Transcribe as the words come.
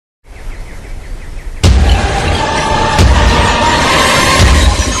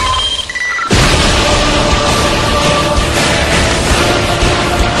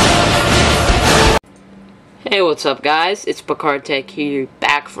Hey, what's up guys? It's Ipod Tech here,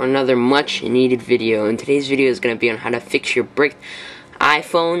 back for another much needed video. And today's video is going to be on how to fix your bricked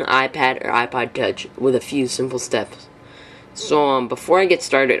iPhone, iPad, or iPod Touch with a few simple steps. So before I get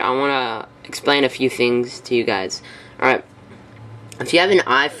started, I want to explain a few things to you guys. Alright, if you have an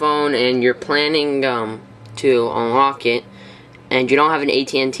iPhone and you're planning to unlock it, and you don't have an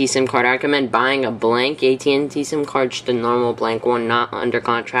AT&T SIM card, I recommend buying a blank AT&T SIM card, just a normal blank one, not under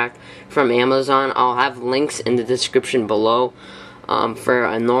contract, from Amazon. I'll have links in the description below for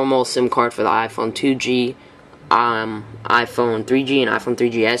a normal SIM card for the iPhone 2G, iPhone 3G, and iPhone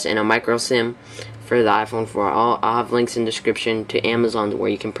 3GS, and a micro SIM for the iPhone 4. I'll have links in the description to Amazon where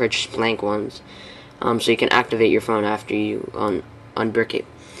you can purchase blank ones, so you can activate your phone after you unbrick it.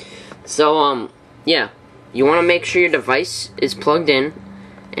 So, yeah. You want to make sure your device is plugged in,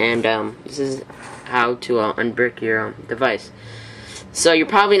 and this is how to unbrick your device. So you're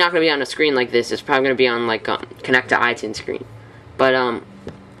probably not going to be on a screen like this. It's probably going to be on like connect to iTunes screen. But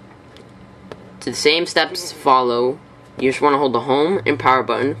the same steps follow. You just want to hold the home and power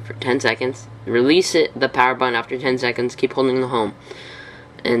button for 10 seconds. Release the power button after 10 seconds. Keep holding the home,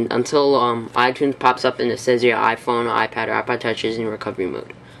 and until iTunes pops up and it says your iPhone, iPad, or iPod Touch is in recovery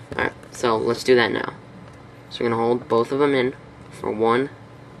mode. Alright, so let's do that now. So we're going to hold both of them in for 1,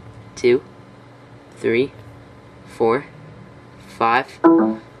 2, 3, 4, 5,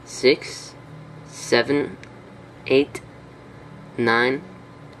 6, 7, 8, 9,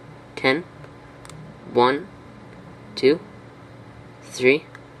 10, 1, 2, 3,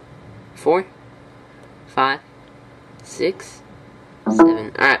 4, 5, 6,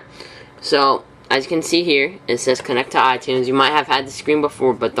 7. Alright, so as you can see here, it says connect to iTunes. You might have had the screen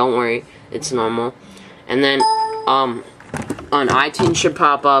before, but don't worry, it's normal. And then on iTunes should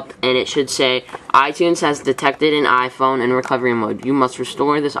pop up, and it should say iTunes has detected an iPhone in recovery mode. You must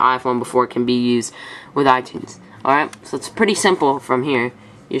restore this iPhone before it can be used with iTunes. Alright, so it's pretty simple from here.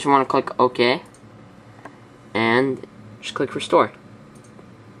 You just want to click OK, and just click restore.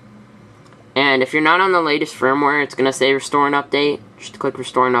 And if you're not on the latest firmware, it's gonna say restore and update. Just click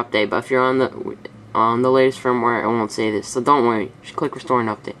restore and update. But if you're on the latest firmware, it won't say this. So don't worry. Just click restore and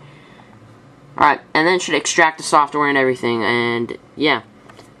update. Alright, and then it should extract the software and everything, and yeah.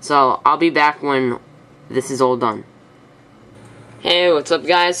 So, I'll be back when this is all done. Hey, what's up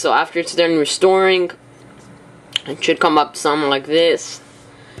guys? So after it's done restoring, it should come up something like this.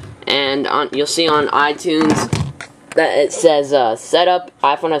 And you'll see on iTunes that it says, setup,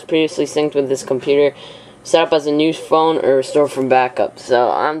 iPhone has previously synced with this computer. Set up as a new phone or restore from backup.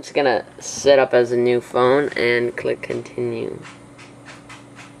 So, I'm just gonna set up as a new phone and click continue.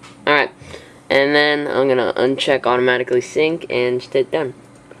 Alright. And then I'm going to uncheck automatically sync and just hit done.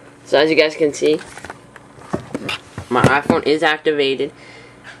 So as you guys can see, my iPhone is activated.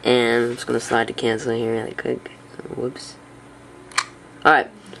 And I'm just going to slide to cancel here really quick. Whoops. Alright.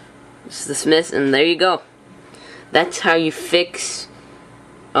 Just dismiss, and there you go. That's how you fix,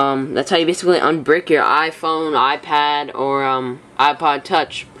 that's how you basically unbrick your iPhone, iPad, or iPod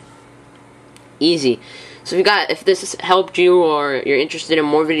Touch. Easy. So if this helped you, or you're interested in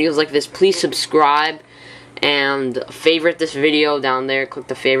more videos like this, please subscribe and favorite this video down there. Click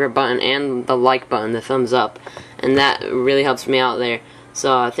the favorite button and the like button, the thumbs up, and that really helps me out there.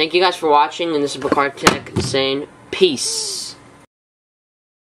 So thank you guys for watching, and this is Ipod Tech saying peace.